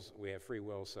animals, we have free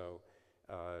will, so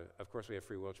of course we have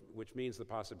free will, which means the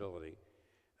possibility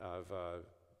of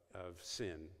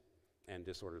sin and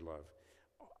disordered love.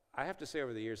 I have to say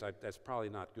over the years, that's probably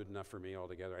not good enough for me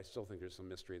altogether. I still think there's some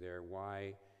mystery there.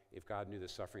 Why, if God knew the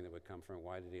suffering that would come from it,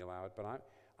 why did he allow it? But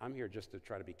I'm here just to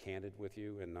try to be candid with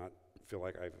you and not feel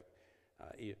like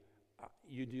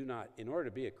you do not, in order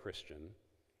to be a Christian,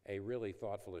 a really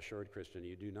thoughtful, assured Christian,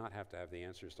 you do not have to have the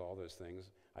answers to all those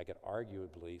things. I could argue,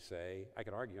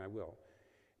 I will,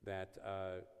 that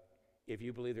if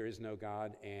you believe there is no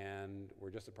God and we're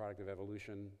just a product of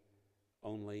evolution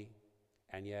only,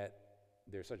 and yet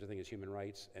there's such a thing as human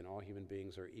rights and all human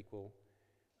beings are equal,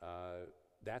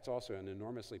 that's also an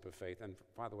enormous leap of faith, and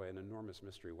by the way, an enormous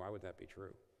mystery. Why would that be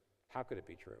true? How could it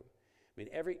be true? I mean,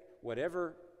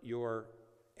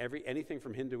 anything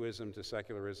from Hinduism to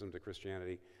secularism to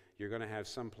Christianity, you're going to have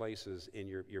some places in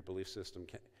your belief system,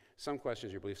 some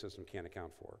questions your belief system can't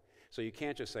account for. So you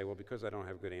can't just say, well, because I don't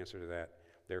have a good answer to that,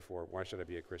 therefore, why should I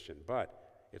be a Christian?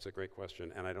 But it's a great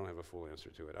question, and I don't have a full answer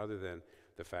to it, other than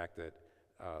the fact that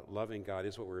loving God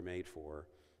is what we're made for,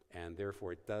 and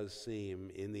therefore it does seem,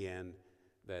 in the end,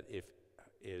 that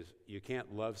you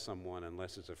can't love someone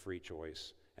unless it's a free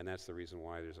choice, and that's the reason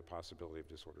why there's a possibility of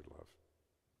disordered love.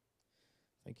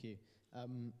 Thank you.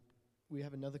 We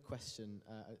have another question.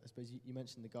 I suppose you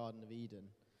mentioned the Garden of Eden.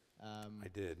 I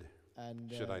did.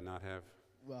 And should I not have?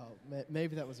 Well,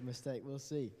 maybe that was a mistake. We'll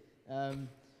see.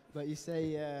 But you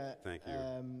say... Thank you.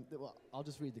 Well, I'll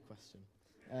just read the question.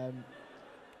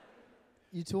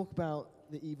 You talk about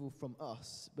the evil from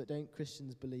us, but don't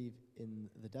Christians believe in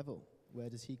the devil? Where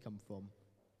does he come from?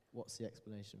 What's the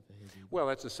explanation for his evil? Well,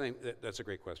 that's a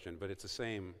great question, but it's the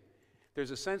same.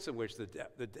 There's a sense in which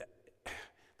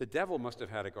the devil must have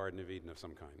had a Garden of Eden of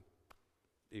some kind.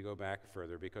 You go back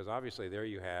further, because obviously there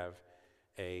you have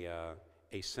a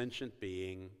sentient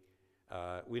being.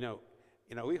 We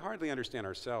we hardly understand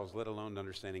ourselves, let alone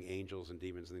understanding angels and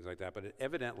demons and things like that. But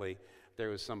evidently, there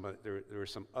were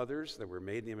some others that were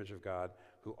made in the image of God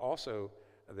who also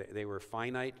they were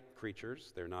finite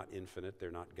creatures. They're not infinite.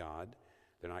 They're not God.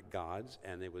 They're not gods,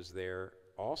 and it was there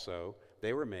also.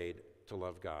 They were made to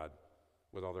love God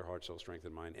with all their heart, soul, strength,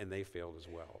 and mind, and they failed as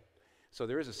well. So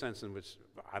there is a sense in which,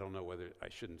 I don't know whether I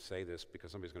shouldn't say this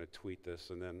because somebody's going to tweet this,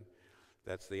 and then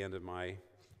that's the end of my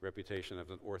reputation as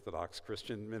an Orthodox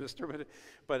Christian minister.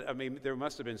 But I mean, there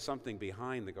must have been something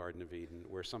behind the Garden of Eden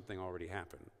where something already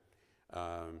happened.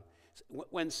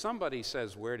 When somebody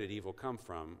says, where did evil come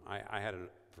from? I had a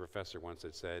professor once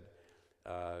that said,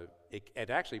 it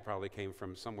actually probably came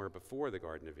from somewhere before the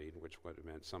Garden of Eden, which would have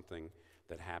meant something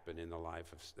that happened in the life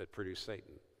that produced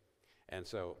Satan. And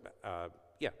so,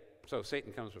 so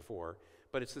Satan comes before,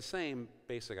 but it's the same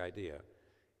basic idea.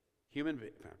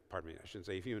 I shouldn't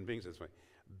say human beings this way.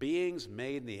 Beings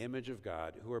made in the image of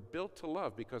God who are built to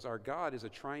love, because our God is a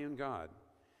triune God.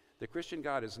 The Christian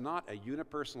God is not a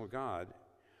unipersonal God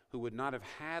who would not have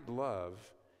had love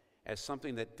as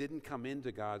something that didn't come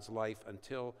into God's life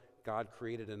until God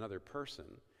created another person.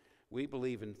 We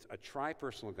believe in a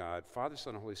tri-personal God, Father,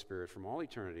 Son, and Holy Spirit from all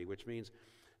eternity, which means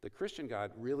the Christian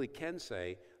God really can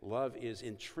say love is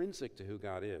intrinsic to who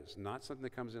God is, not something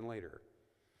that comes in later.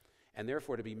 And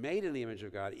therefore, to be made in the image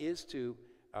of God is to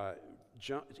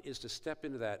step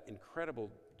into that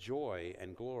incredible joy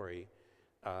and glory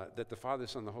that the Father,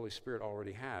 Son, and the Holy Spirit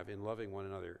already have in loving one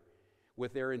another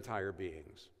with their entire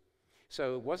beings.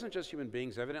 So it wasn't just human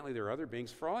beings. Evidently, there are other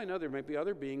beings. For all I know, there may be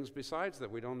other beings besides that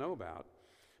we don't know about.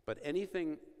 But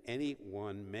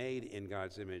anyone made in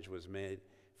God's image was made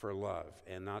for love,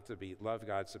 and not to love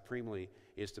God supremely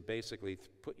is to basically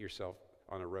put yourself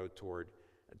on a road toward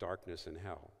darkness and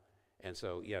hell. And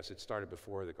so, yes, it started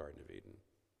before the Garden of Eden.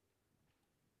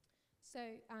 So,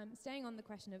 staying on the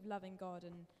question of loving God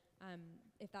and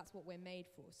if that's what we're made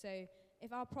for. So,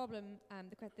 if our problem,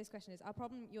 this question is, our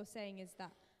problem you're saying is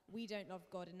that we don't love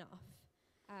God enough,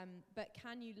 but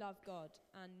can you love God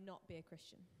and not be a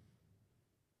Christian?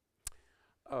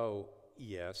 Oh,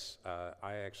 yes.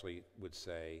 I actually would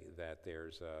say that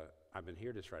I've been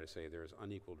here to try to say there's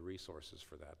unequaled resources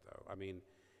for that, though. I mean,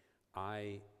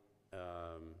 I'd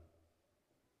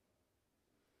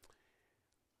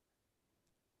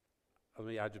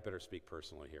better speak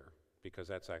personally here, because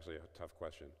that's actually a tough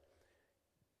question.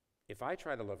 If I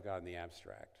try to love God in the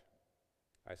abstract,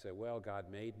 I say, well, God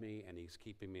made me and he's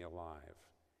keeping me alive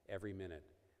every minute.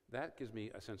 That gives me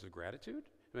a sense of gratitude.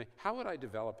 I mean, how would I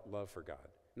develop love for God?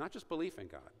 Not just belief in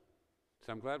God.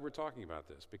 So I'm glad we're talking about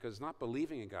this, because it's not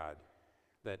believing in God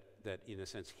that in a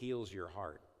sense heals your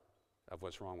heart of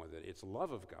what's wrong with it. It's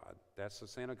love of God. That's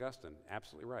St. Augustine,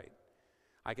 absolutely right.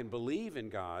 I can believe in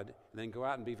God and then go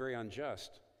out and be very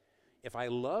unjust. If I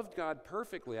loved God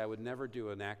perfectly, I would never do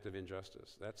an act of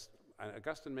injustice.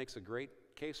 Augustine makes a great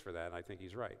case for that, and I think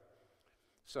he's right.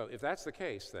 So if that's the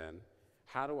case, then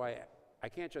how do I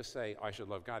can't just say, I should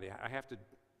love God.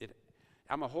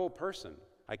 I'm a whole person.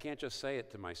 I can't just say it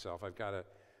to myself. I've got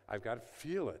to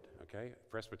feel it, okay?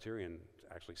 Presbyterian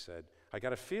actually said, I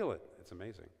got to feel it. It's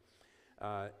amazing.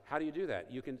 How do you do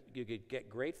that? You get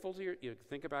grateful to you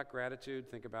think about gratitude,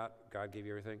 think about God gave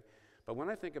you everything. But when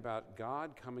I think about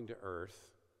God coming to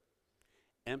earth,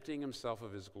 emptying himself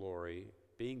of his glory,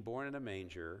 being born in a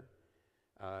manger,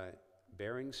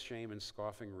 bearing shame and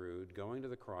scoffing rude, going to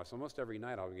the cross, almost every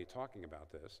night I'll be talking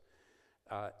about this.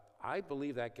 I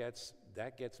believe that gets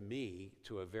me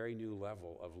to a very new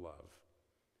level of love.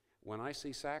 When I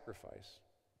see sacrifice,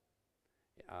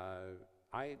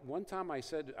 one time I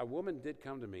said, a woman did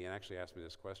come to me and actually asked me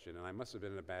this question, and I must have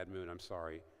been in a bad mood. I'm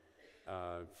sorry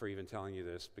for even telling you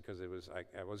this, because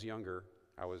I was younger,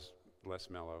 I was less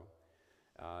mellow,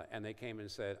 and they came and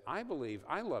said, I believe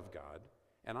I love God,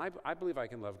 and I believe I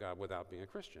can love God without being a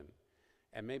Christian.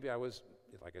 And maybe I was,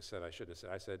 like I said, I should have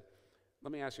said, I said,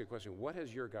 let me ask you a question. What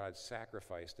has your God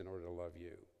sacrificed in order to love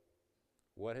you?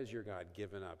 What has your God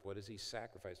given up? What has he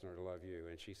sacrificed in order to love you?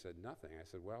 And she said, nothing. I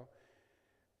said, well,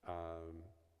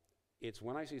 it's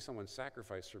when I see someone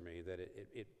sacrifice for me that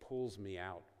it pulls me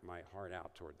out, my heart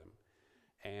out toward them.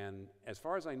 And as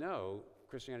far as I know,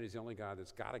 Christianity is the only God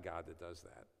that's got a God that does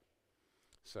that.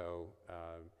 So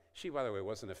she, by the way,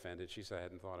 wasn't offended. She said I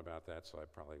hadn't thought about that, so I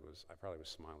probably was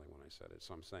smiling when I said it.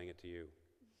 So I'm saying it to you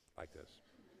like this.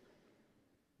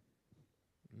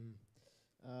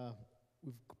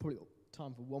 We've probably got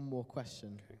time for one more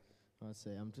question. Okay. I'd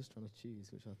say I'm just trying to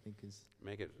choose, which I think is...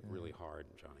 Make it really hard,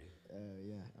 Johnny.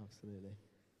 Yeah, absolutely.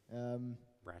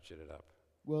 Ratchet it up.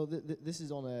 Well, this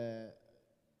is on a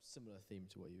similar theme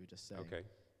to what you were just saying. Okay.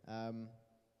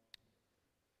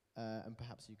 And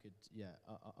perhaps you could,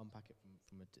 unpack it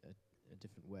from a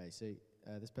different way. So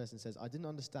this person says, I didn't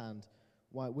understand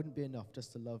why it wouldn't be enough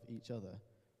just to love each other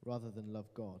rather than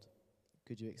love God.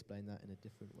 Could you explain that in a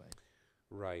different way?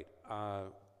 Right.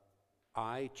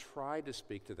 I tried to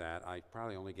speak to that. I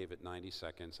probably only gave it 90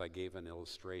 seconds. I gave an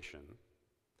illustration.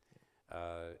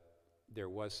 There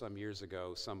was some years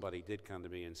ago, somebody did come to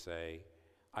me and say,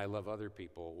 I love other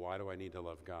people, why do I need to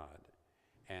love God?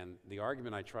 And the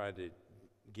argument I tried to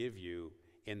give you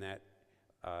in that,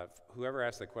 whoever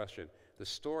asked the question, the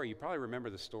story, you probably remember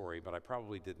the story, but I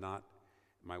probably did not.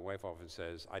 My wife often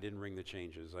says, I didn't ring the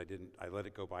changes, I let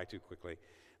it go by too quickly.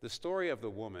 The story of the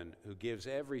woman who gives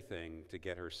everything to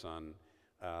get her son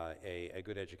a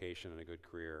good education and a good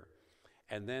career.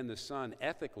 And then the son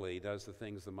ethically does the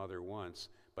things the mother wants,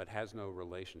 but has no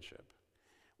relationship.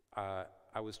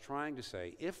 I was trying to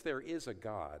say, if there is a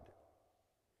God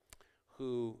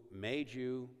who made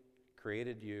you,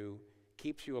 created you,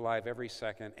 keeps you alive every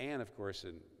second, and of course,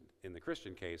 in the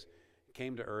Christian case,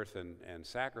 came to earth and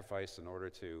sacrificed in order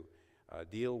to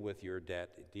deal with your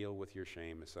debt, deal with your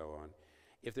shame, and so on.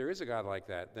 If there is a God like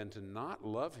that, then to not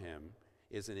love him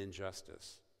is an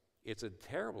injustice. It's a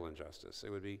terrible injustice.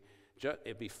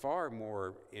 It'd be far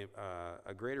more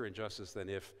a greater injustice than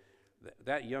if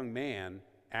that young man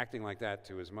acting like that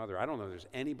to his mother. I don't know if there's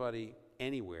anybody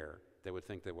anywhere that would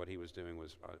think that what he was doing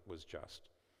was just.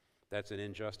 That's an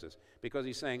injustice. Because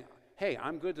he's saying, hey,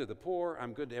 I'm good to the poor,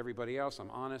 I'm good to everybody else, I'm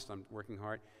honest, I'm working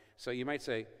hard. So you might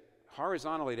say,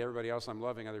 horizontally to everybody else, I'm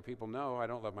loving other people. No, I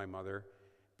don't love my mother,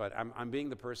 but I'm being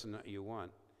the person that you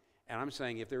want. And I'm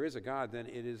saying if there is a God, then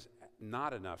it is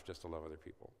not enough just to love other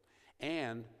people.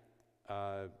 And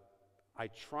I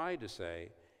tried to say,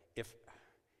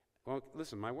 well,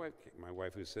 listen, my wife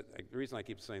who's sitting, the reason I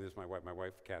keep saying this, my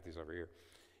wife Kathy's over here.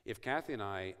 If Kathy and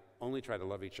I only try to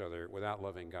love each other without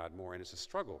loving God more, and it's a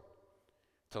struggle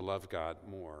to love God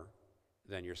more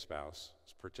than your spouse,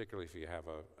 particularly if you have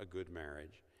a good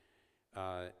marriage,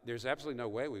 there's absolutely no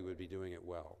way we would be doing it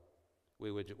well.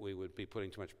 We would be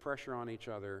putting too much pressure on each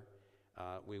other.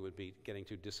 We would be getting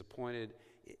too disappointed.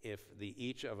 If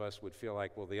each of us would feel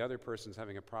like, well, the other person's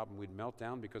having a problem, we'd melt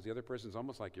down because the other person's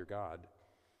almost like your God,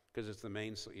 because it's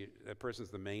that person's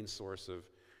the main source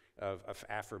of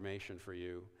affirmation for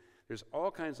you. There's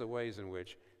all kinds of ways in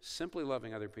which simply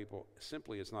loving other people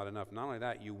simply is not enough. Not only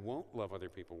that, you won't love other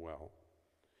people well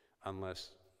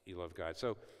unless you love God.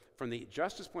 So from the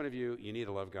justice point of view, you need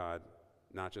to love God,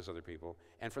 not just other people.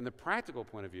 And from the practical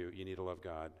point of view, you need to love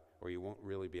God, or you won't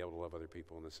really be able to love other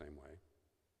people in the same way.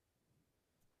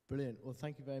 Brilliant. Well,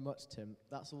 thank you very much, Tim.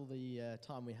 That's all the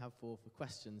time we have for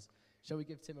questions. Shall we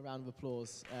give Tim a round of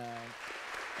applause?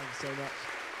 Thank you so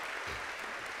much.